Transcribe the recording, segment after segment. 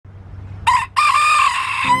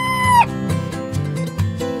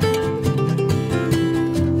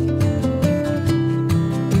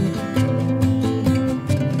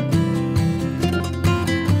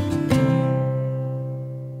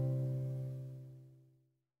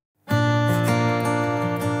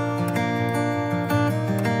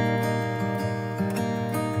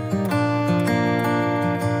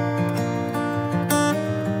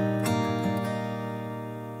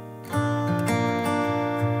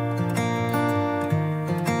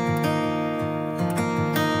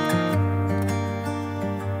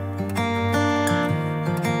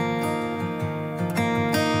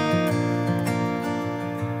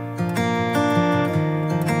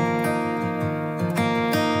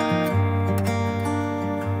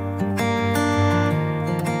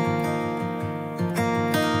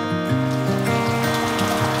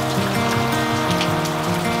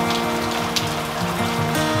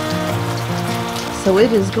So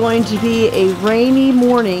it is going to be a rainy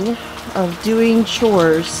morning of doing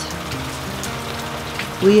chores.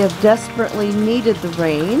 We have desperately needed the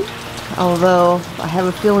rain, although I have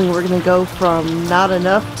a feeling we're going to go from not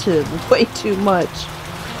enough to way too much.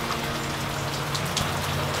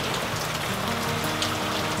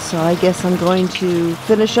 So I guess I'm going to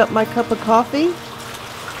finish up my cup of coffee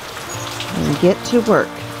and get to work.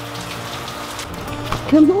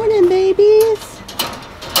 Good morning, babies.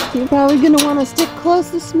 You're probably going to want to stick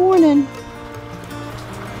close this morning.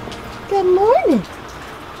 Good morning.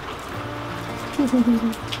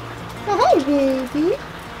 Hi, baby.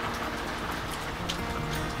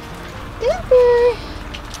 Good boy.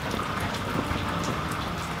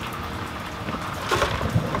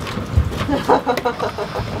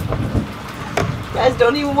 Guys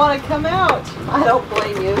don't even want to come out. I don't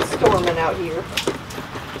blame you. It's storming out here.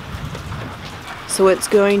 So it's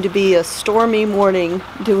going to be a stormy morning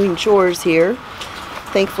doing chores here.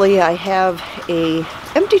 Thankfully I have a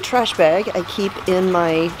empty trash bag I keep in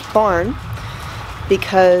my barn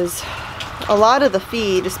because a lot of the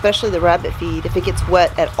feed, especially the rabbit feed, if it gets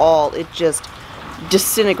wet at all, it just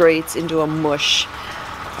disintegrates into a mush.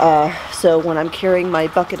 So when I'm carrying my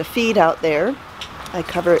bucket of feed out there, I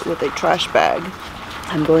cover it with a trash bag.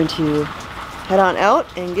 I'm going to head on out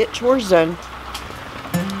and get chores done.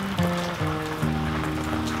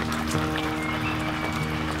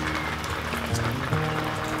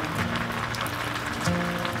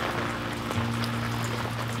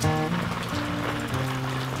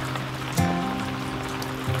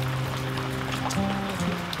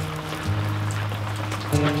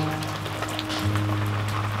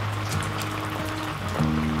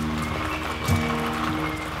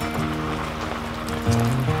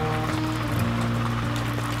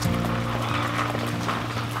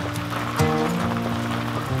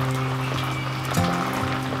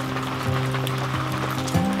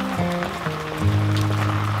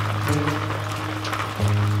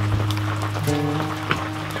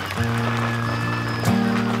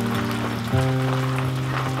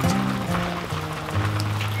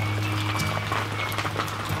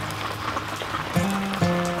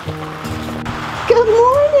 Good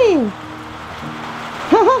morning!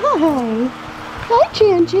 Hi! Hi,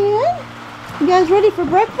 Chan Chan! You guys ready for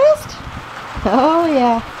breakfast? Oh,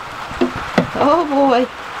 yeah. Oh, boy.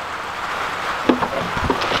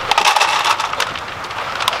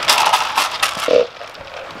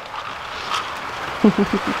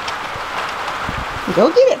 Go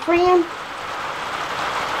get it, friend!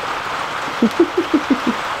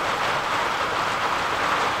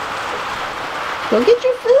 Go get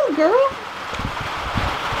your food, girl!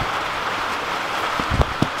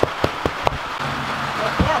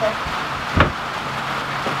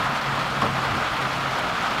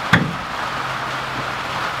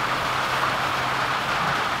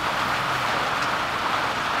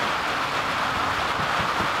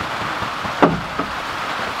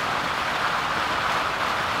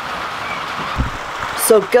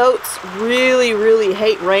 So goats really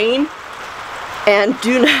hate rain and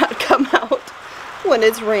do not come out when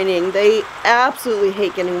it's raining. They absolutely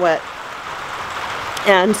hate getting wet.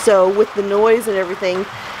 And so with the noise and everything,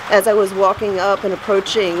 as I was walking up and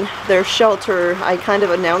approaching their shelter, I kind of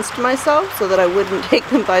announced myself so that I wouldn't take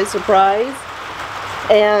them by surprise.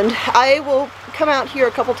 And I will come out here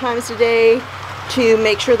a couple times a day to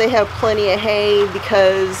make sure they have plenty of hay,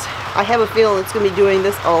 because I have a feeling it's going to be doing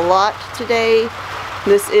this a lot today.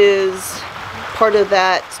 This is part of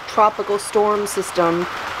that tropical storm system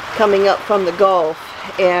coming up from the Gulf,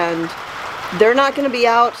 and they're not going to be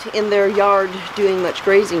out in their yard doing much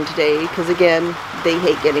grazing today because, again, they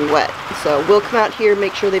hate getting wet. So we'll come out here,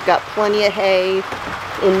 make sure they've got plenty of hay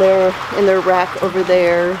in their rack over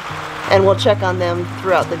there, and we'll check on them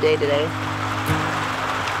throughout the day today.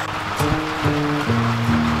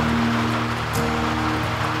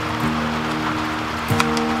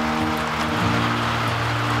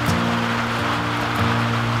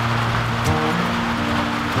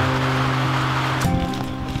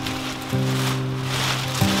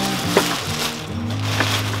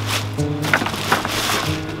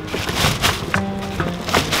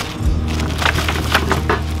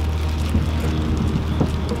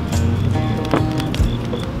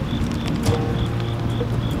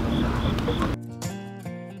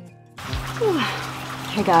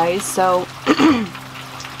 Hey guys, so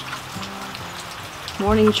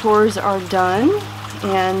morning chores are done,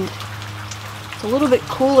 and it's a little bit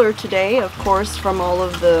cooler today, of course, from all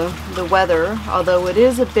of the weather, although it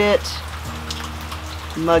is a bit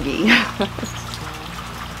muggy.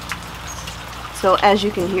 So as you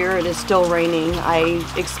can hear, it is still raining. I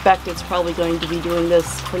expect it's probably going to be doing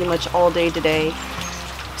this pretty much all day today.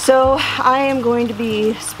 So I am going to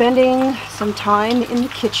be spending some time in the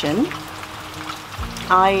kitchen.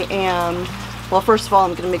 Well, first of all,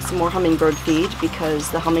 I'm going to make some more hummingbird feed because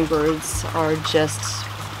the hummingbirds are just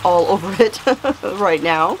all over it right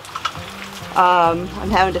now. I'm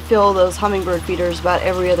having to fill those hummingbird feeders about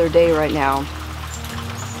every other day right now.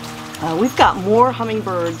 We've got more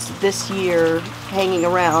hummingbirds this year hanging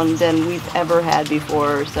around than we've ever had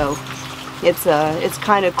before, so it's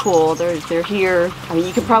kind of cool. They're here. I mean,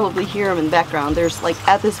 you can probably hear them in the background. There's, like,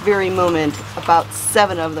 at this very moment, about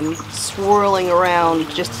 7 of them swirling around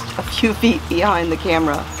just a few feet behind the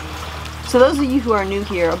camera. So those of you who are new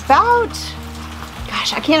here, gosh,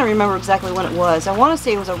 I can't remember exactly when it was. I want to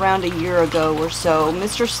say it was around a year ago or so.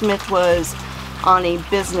 Mr. Smith was on a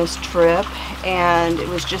business trip, and it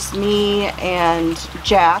was just me and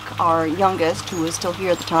Jack, our youngest, who was still here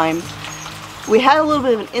at the time. We had a little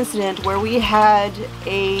bit of an incident where we had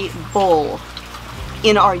a bull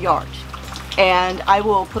in our yard, and I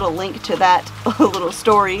will put a link to that little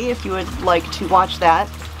story if you would like to watch that.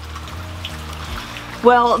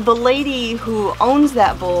 Well, the lady who owns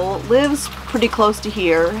that bull lives pretty close to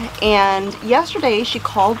here, and yesterday she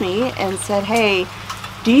called me and said, "Hey,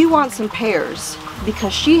 do you want some pears?"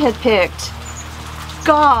 Because she had picked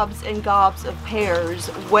gobs and gobs of pears,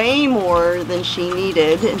 way more than she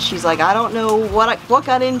needed, and she's like, "I don't know what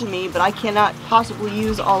got into me, but I cannot possibly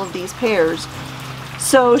use all of these pears."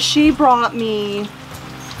 So she brought me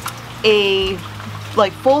a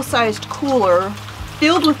full-sized cooler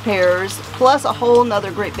filled with pears, plus a whole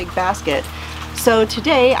nother great big basket. So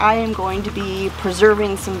today I am going to be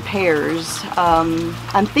preserving some pears.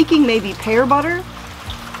 I'm thinking maybe pear butter.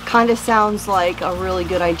 Kind of sounds like a really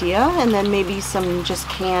good idea, and then maybe some just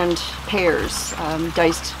canned pears,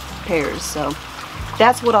 diced pears. So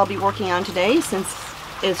that's what I'll be working on today, since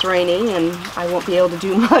it's raining and I won't be able to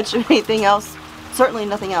do much of anything else, certainly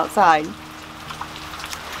nothing outside.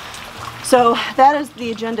 So that is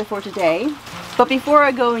the agenda for today. But before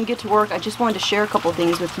I go and get to work, I just wanted to share a couple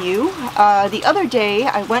things with you. The other day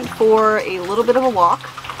I went for a little bit of a walk.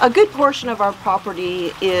 A good portion of our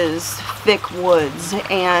property is thick woods,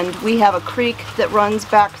 and we have a creek that runs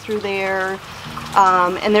back through there,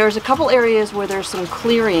 and there's a couple areas where there's some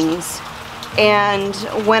clearings, and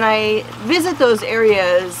when I visit those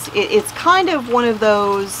areas, it's kind of one of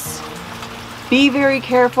those be very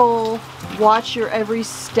careful, watch your every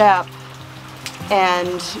step,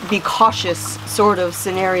 and be cautious sort of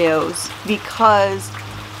scenarios, because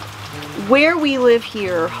where we live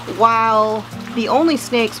here, while the only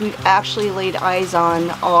snakes we've actually laid eyes on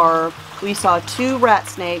are, we saw 2 rat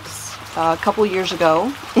snakes a couple years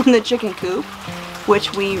ago in the chicken coop,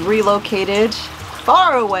 which we relocated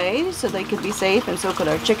far away so they could be safe, and so could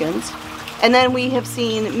our chickens. And then we have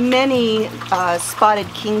seen many spotted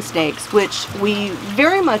king snakes, which we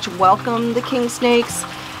very much welcome the king snakes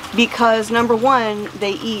because, number one,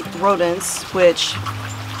 they eat rodents, which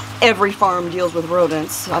every farm deals with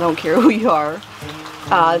rodents. I don't care who you are.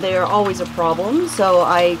 They are always a problem, so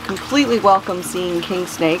I completely welcome seeing king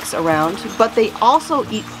snakes around, but they also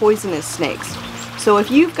eat poisonous snakes. So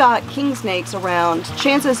if you've got king snakes around,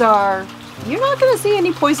 chances are you're not going to see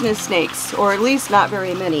any poisonous snakes, or at least not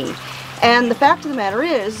very many. And the fact of the matter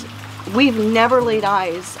is, we've never laid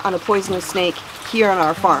eyes on a poisonous snake here on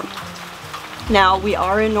our farm. Now, we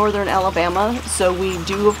are in northern Alabama, so we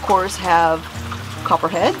do of course have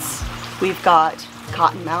copperheads. We've got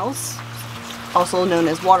cottonmouths, also known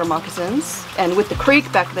as water moccasins, and with the creek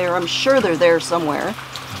back there, I'm sure they're there somewhere.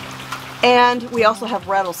 And we also have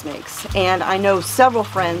rattlesnakes, and I know several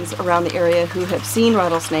friends around the area who have seen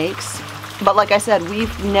rattlesnakes, but like I said,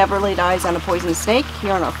 we've never laid eyes on a poisonous snake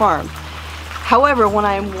here on our farm. However, when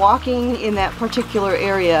I'm walking in that particular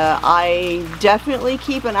area, I definitely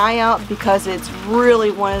keep an eye out because it's really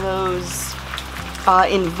one of those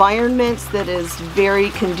environments that is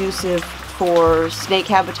very conducive for snake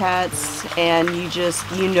habitats, and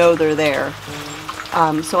you know they're there.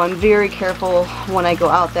 So I'm very careful when I go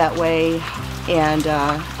out that way, and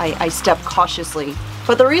I step cautiously.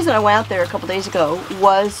 But the reason I went out there a couple days ago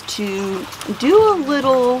was to do a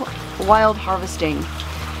little wild harvesting.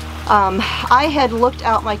 I had looked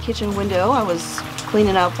out my kitchen window. I was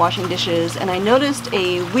cleaning up, washing dishes, and I noticed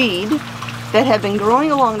a weed that had been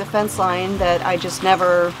growing along the fence line that I just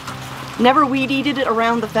never weed-eated it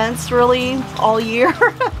around the fence really all year.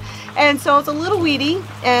 And so it's a little weedy,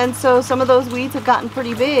 and so some of those weeds have gotten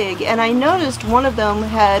pretty big, and I noticed one of them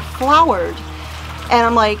had flowered, and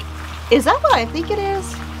I'm like, is that what I think it is?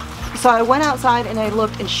 So I went outside and I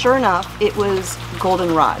looked, and sure enough, it was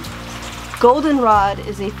goldenrod. Goldenrod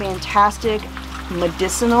is a fantastic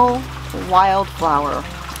medicinal wildflower.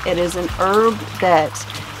 It is an herb that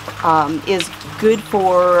is good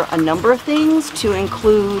for a number of things, to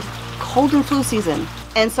include cold and flu season.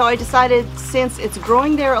 And so I decided, since it's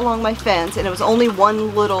growing there along my fence, and it was only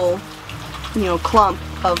one little, you know, clump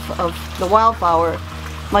of the wildflower,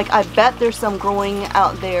 like, I bet there's some growing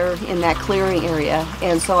out there in that clearing area.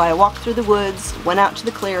 And so I walked through the woods, went out to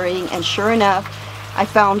the clearing, and sure enough, I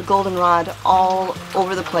found goldenrod all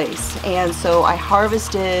over the place. And so I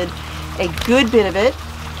harvested a good bit of it,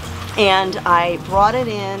 and I brought it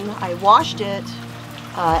in, I washed it,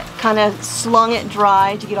 kind of slung it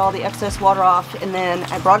dry to get all the excess water off, and then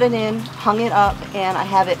I brought it in, hung it up, and I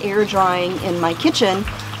have it air drying in my kitchen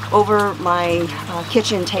over my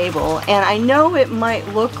kitchen table. And I know it might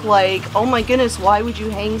look like, oh my goodness, why would you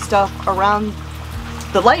hang stuff around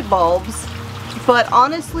the light bulbs? But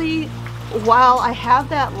honestly, while I have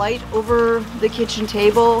that light over the kitchen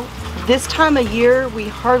table, this time of year we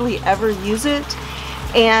hardly ever use it.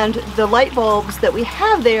 And the light bulbs that we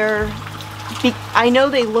have there, I know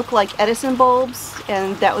they look like Edison bulbs,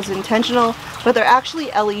 and that was intentional, but they're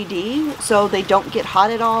actually LED, so they don't get hot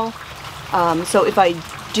at all. So if I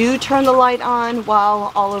do turn the light on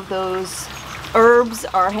while all of those herbs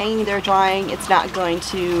are hanging there drying, it's not going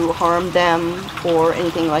to harm them or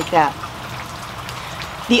anything like that.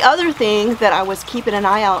 The other thing that I was keeping an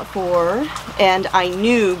eye out for, and I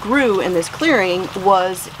knew grew in this clearing,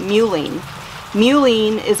 was mullein.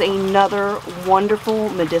 Mullein is another wonderful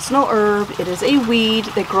medicinal herb. It is a weed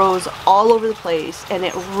that grows all over the place, and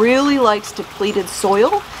it really likes depleted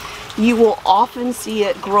soil. You will often see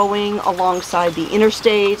it growing alongside the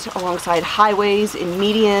interstate, alongside highways, in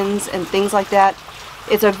medians, and things like that.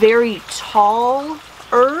 It's a very tall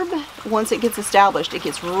herb. Once it gets established, it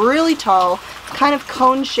gets really tall, kind of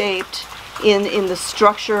cone-shaped in the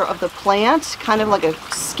structure of the plant, kind of like a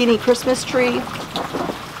skinny Christmas tree.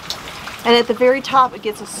 And at the very top, it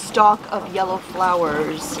gets a stalk of yellow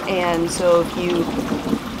flowers. And so if you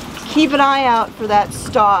keep an eye out for that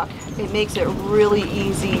stalk, it makes it really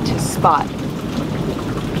easy to spot.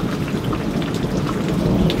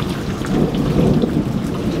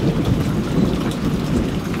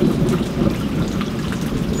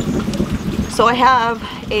 So I have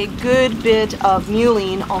a good bit of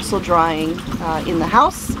mullein also drying in the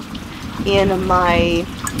house, in my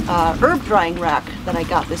herb drying rack that I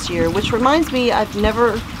got this year, which reminds me, I've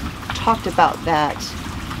never talked about that.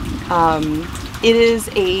 It is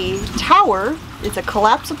a tower. It's a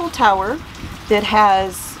collapsible tower that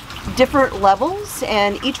has different levels,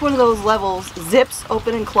 and each one of those levels zips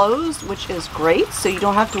open and closed, which is great, so you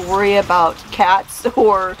don't have to worry about cats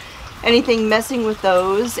or anything messing with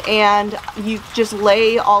those. And you just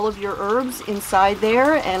lay all of your herbs inside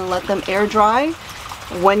there and let them air dry.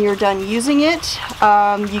 When you're done using it,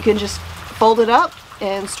 you can just fold it up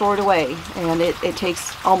and store it away, and it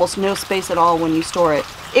takes almost no space at all when you store it.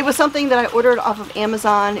 It was something that I ordered off of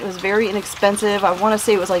Amazon. It was very inexpensive. I want to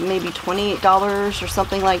say it was like maybe $28 or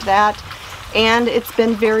something like that, and it's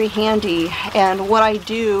been very handy. And what I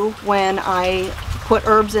do when I put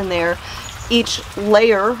herbs in there, each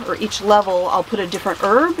layer or each level, I'll put a different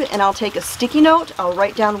herb, and I'll take a sticky note, I'll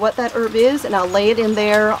write down what that herb is, and I'll lay it in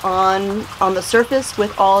there on the surface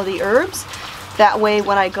with all of the herbs. That way,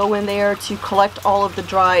 when I go in there to collect all of the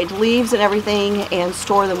dried leaves and everything and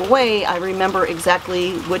store them away, I remember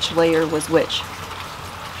exactly which layer was which.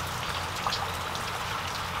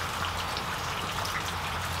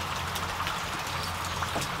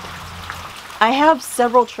 I have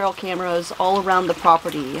several trail cameras all around the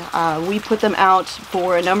property. We put them out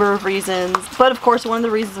for a number of reasons, but of course one of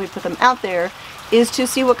the reasons we put them out there is to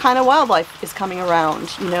see what kind of wildlife is coming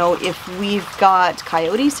around. You know, if we've got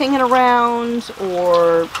coyotes hanging around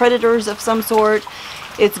or predators of some sort,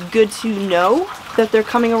 it's good to know that they're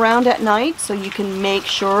coming around at night, so you can make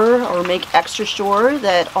sure, or make extra sure,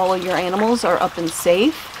 that all of your animals are up and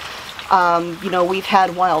safe. You know, we've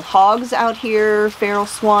had wild hogs out here, feral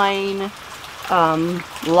swine,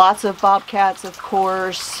 lots of bobcats, of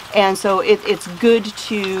course, and so it's good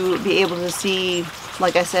to be able to see,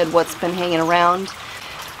 like I said, what's been hanging around.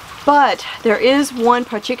 But there is one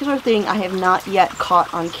particular thing I have not yet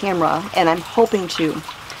caught on camera, and I'm hoping to.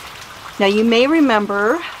 Now, you may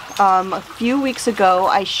remember a few weeks ago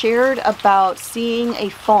I shared about seeing a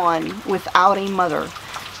fawn without a mother.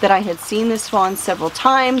 That I had seen this fawn several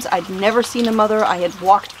times. I'd never seen a mother. I had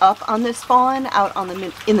walked up on this fawn out on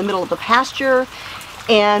in the middle of the pasture,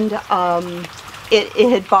 and it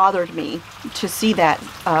had bothered me to see that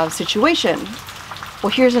situation. Well,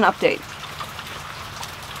 here's an update.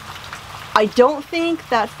 I don't think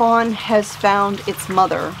that fawn has found its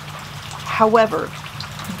mother. However,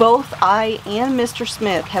 both I and Mr.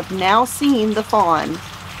 Smith have now seen the fawn,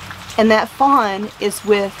 and that fawn is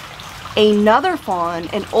with another fawn,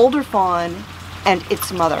 an older fawn, and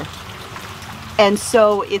its mother. And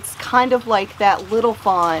so it's kind of like that little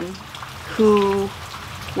fawn who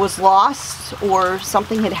was lost or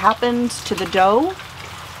something had happened to the doe.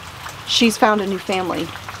 She's found a new family.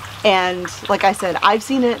 And like I said, I've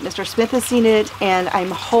seen it, Mr. Smith has seen it, and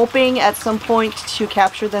I'm hoping at some point to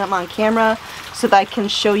capture them on camera so that I can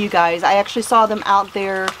show you guys. I actually saw them out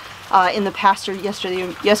there in the pasture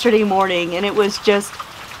yesterday morning, and it was the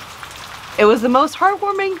most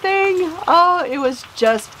heartwarming thing. Oh, it was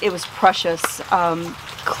precious.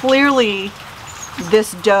 Clearly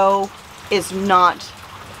this doe is not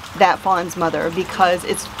that fawn's mother, because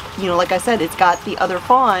it's, you know, like I said, it's got the other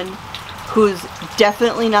fawn who's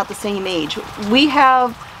definitely not the same age. We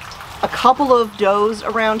have a couple of does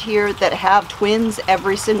around here that have twins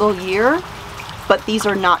every single year, but these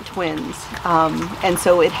are not twins. And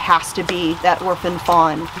so it has to be that orphan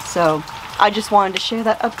fawn. So I just wanted to share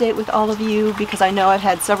that update with all of you, because I know I've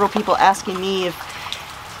had several people asking me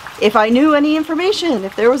if I knew any information,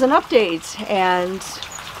 if there was an update, and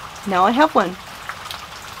now I have one.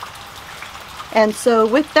 And so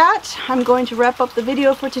with that, I'm going to wrap up the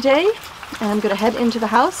video for today, and I'm going to head into the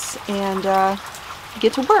house and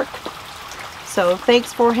get to work. So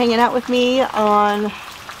thanks for hanging out with me on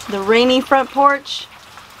the rainy front porch.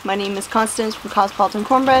 My name is Constance from Cosmopolitan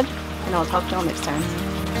Cornbread, and I'll talk to y'all next time.